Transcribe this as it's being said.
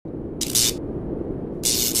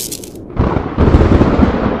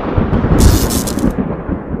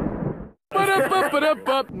Step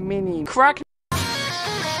up mini crack.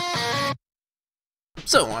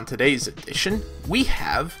 So on today's edition, we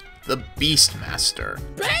have the Beastmaster.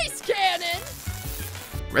 Base cannon!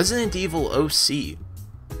 Resident Evil OC.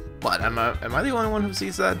 What, am I the only one who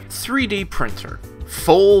sees that? 3D printer.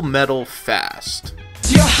 Full Metal Fast.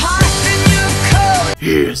 You're hot and you're cold!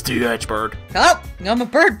 Here's the Edgebird. Oh, I'm a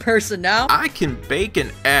bird person now. I can bake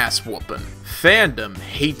an ass whoopin'. Fandom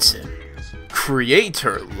hates him.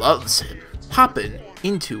 Creator loves him. Hoppin'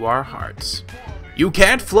 into our hearts. You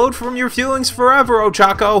can't float from your feelings forever,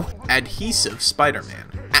 Ochako! Adhesive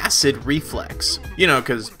Spider-Man. Acid Reflex. You know,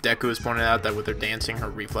 because Deku has pointed out that with her dancing, her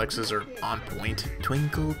reflexes are on point.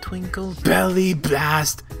 Twinkle, twinkle, belly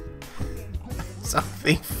blast.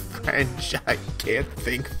 Something French, I can't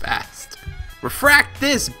think fast. Refract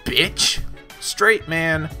this, bitch! Straight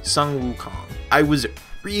man, Sung Wukong. I was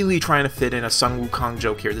really trying to fit in a Sung Wukong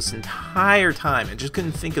joke here this entire time and just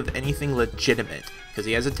couldn't think of anything legitimate. Because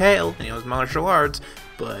he has a tail and he knows martial arts,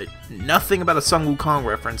 but nothing about a Sung Wukong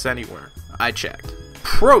reference anywhere. I checked.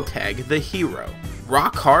 Protag the hero.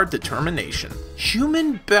 Rock hard determination.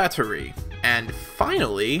 Human battery. And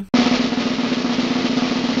finally...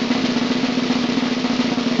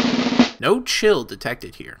 no chill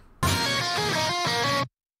detected here.